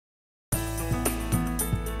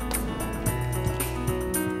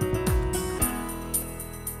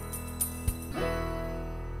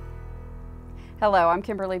Hello, I'm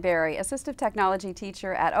Kimberly Berry, Assistive Technology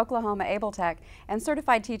Teacher at Oklahoma Able Tech and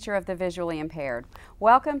Certified Teacher of the Visually Impaired.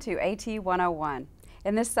 Welcome to AT 101.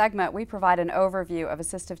 In this segment, we provide an overview of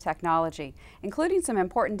assistive technology, including some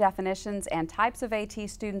important definitions and types of AT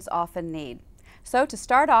students often need. So to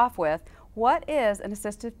start off with, what is an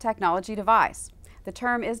assistive technology device? The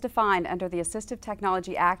term is defined under the Assistive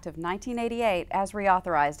Technology Act of 1988 as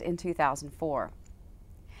reauthorized in 2004.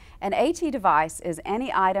 An AT device is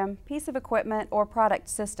any item, piece of equipment, or product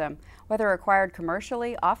system, whether acquired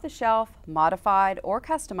commercially, off the shelf, modified, or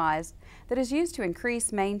customized, that is used to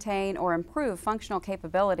increase, maintain, or improve functional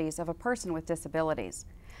capabilities of a person with disabilities.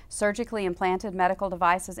 Surgically implanted medical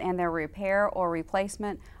devices and their repair or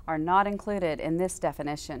replacement are not included in this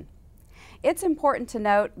definition. It's important to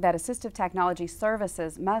note that assistive technology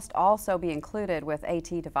services must also be included with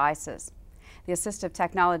AT devices. The Assistive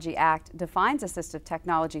Technology Act defines assistive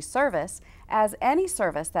technology service as any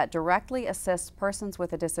service that directly assists persons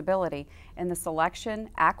with a disability in the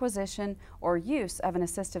selection, acquisition, or use of an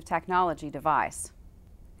assistive technology device.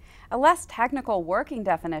 A less technical working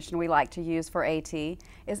definition we like to use for AT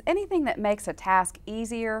is anything that makes a task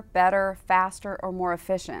easier, better, faster, or more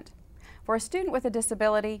efficient. For a student with a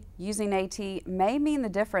disability, using AT may mean the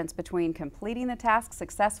difference between completing the task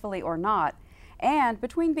successfully or not, and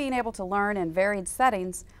between being able to learn in varied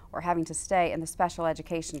settings or having to stay in the special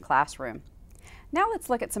education classroom. Now let's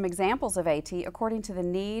look at some examples of AT according to the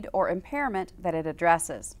need or impairment that it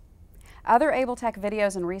addresses. Other Able Tech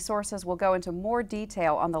videos and resources will go into more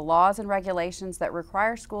detail on the laws and regulations that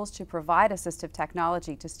require schools to provide assistive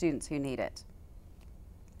technology to students who need it.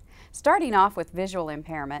 Starting off with visual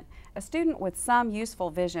impairment, a student with some useful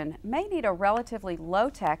vision may need a relatively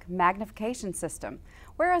low-tech magnification system,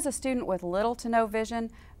 whereas a student with little to no vision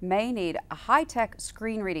may need a high-tech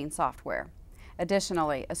screen reading software.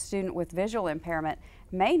 Additionally, a student with visual impairment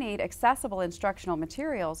may need accessible instructional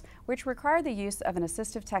materials which require the use of an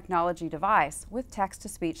assistive technology device with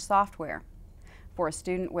text-to-speech software. For a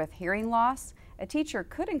student with hearing loss, a teacher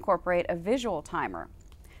could incorporate a visual timer.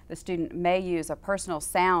 The student may use a personal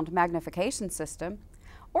sound magnification system,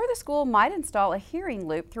 or the school might install a hearing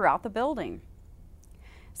loop throughout the building.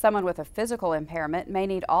 Someone with a physical impairment may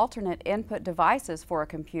need alternate input devices for a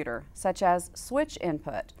computer, such as switch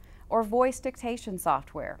input or voice dictation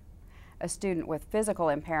software. A student with physical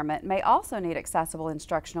impairment may also need accessible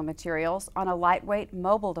instructional materials on a lightweight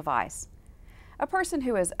mobile device. A person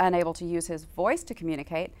who is unable to use his voice to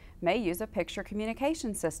communicate may use a picture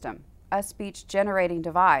communication system, a speech-generating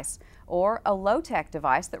device, or a low-tech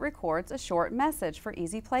device that records a short message for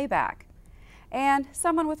easy playback. And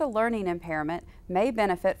someone with a learning impairment may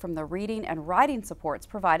benefit from the reading and writing supports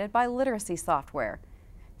provided by literacy software.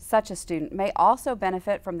 Such a student may also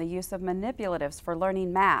benefit from the use of manipulatives for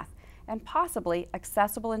learning math and possibly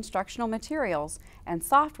accessible instructional materials and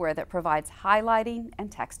software that provides highlighting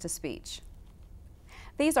and text-to-speech.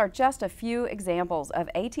 These are just a few examples of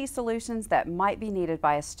AT solutions that might be needed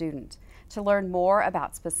by a student. To learn more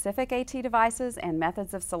about specific AT devices and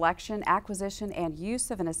methods of selection, acquisition, and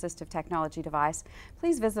use of an assistive technology device,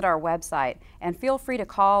 please visit our website and feel free to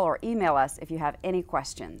call or email us if you have any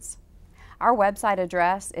questions. Our website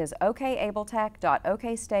address is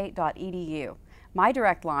okabletech.okstate.edu. My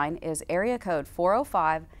direct line is area code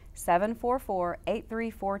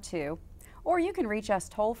 405-744-8342. Or you can reach us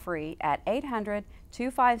toll-free at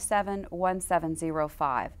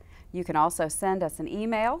 800-257-1705. You can also send us an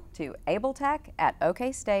email to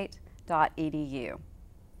abletech@okstate.edu.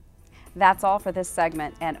 That's all for this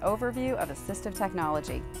segment, an overview of assistive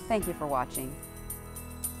technology. Thank you for watching.